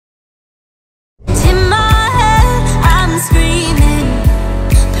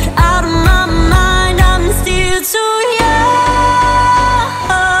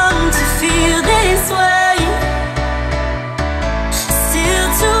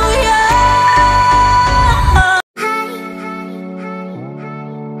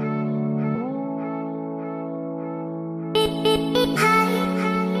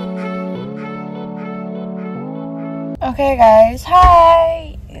Okay guys,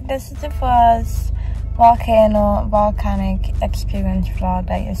 hi! This is the first volcanic experience vlog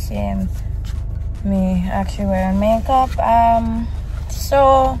that you're seeing me actually wearing makeup.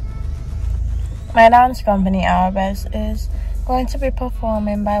 So my dance company Arabes is going to be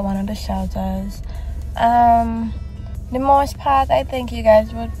performing by one of the shelters. The most part, I think you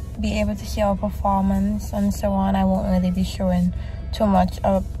guys would be able to see our performance and so on. I won't really be showing too much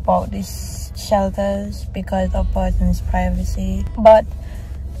about these shelters because of person's privacy, but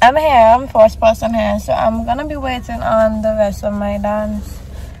I'm here, I'm first person here, so I'm gonna be waiting on the rest of my dance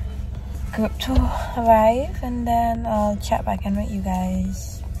group to arrive, and then I'll chat back in with you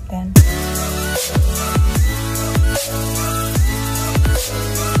guys then.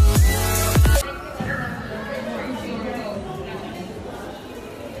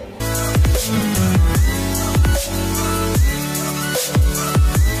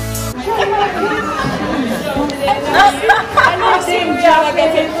 I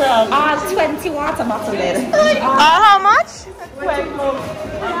get it from 20 water bottles in. How much?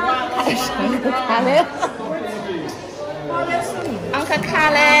 Uncle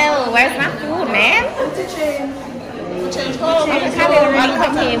Khalil, where's my food, man? Uncle Khalil really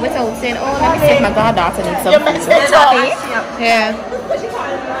come here without saying, oh, let me see if my goddaughter needs some food. Yeah.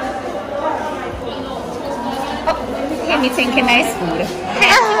 Oh, hear me thinking nice food.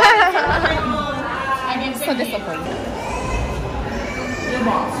 I'm so disappointed.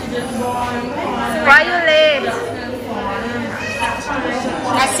 Why you late?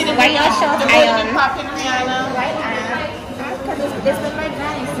 Why your short iron? This was my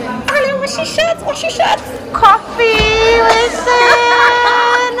nice. Alan, what she shot? What she shot? Coffee, listen.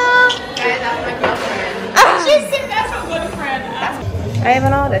 She said that's her good friend. I even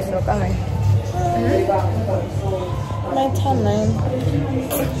know this, look, come here. My timeline.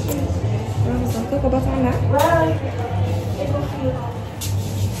 Some cocoa butter on that?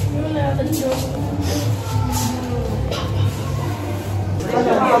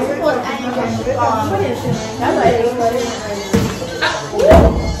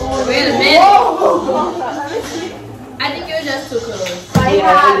 Wait a minute. I think you're just too close. My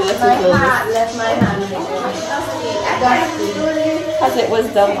hat left my hand. Because it was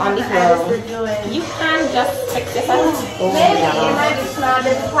done on the floor. You can't just fix it up. Oh, Maybe it might be small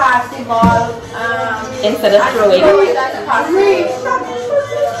little party ball. Instead of throwing it.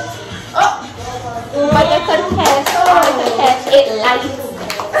 But you could catch it light.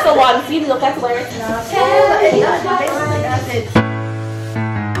 So once you look at where it's not.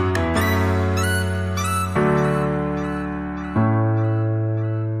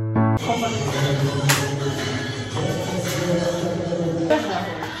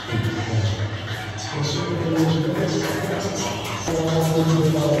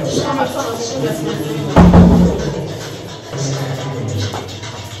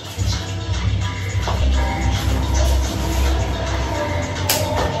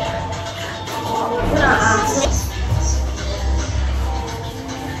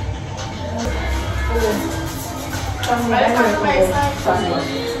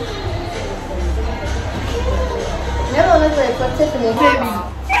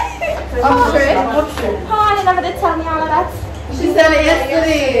 Oh, you never did tell me all of that. She said it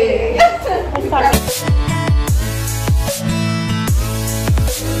yesterday.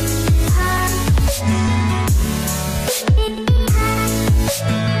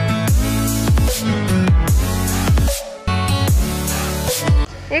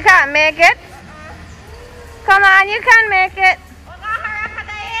 You can't make it? Come on, you can make it.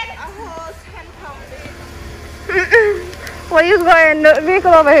 Where you going? No,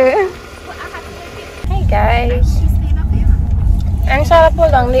 vehicle over here. Hey guys. I'm trying to pull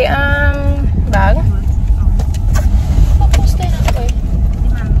down the bag.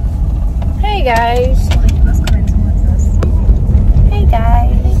 Hey guys. Hey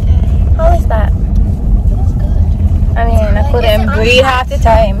guys. How is that? I mean, I couldn't breathe half the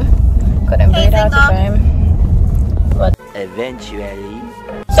time. Couldn't breathe half the time. But eventually.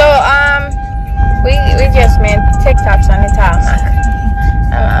 So we just made TikToks on the tarmac.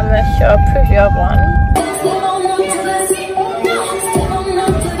 I'm gonna show a preview of one.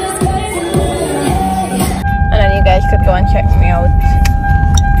 And then you guys could go and check me out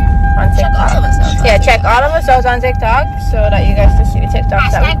on TikTok. Yeah, check all of us out on TikTok so that you guys can see the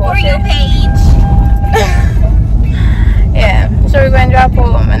TikToks that we posted. Yeah, so we're going to drop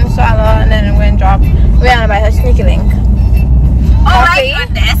home and Salah, and then we're going to drop Rihanna by her sneaky link. Coffee. Oh my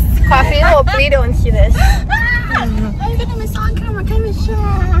goodness. Coffee, hopefully you don't see this. I'm gonna miss on camera, can we share?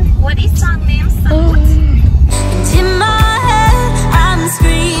 What is song name?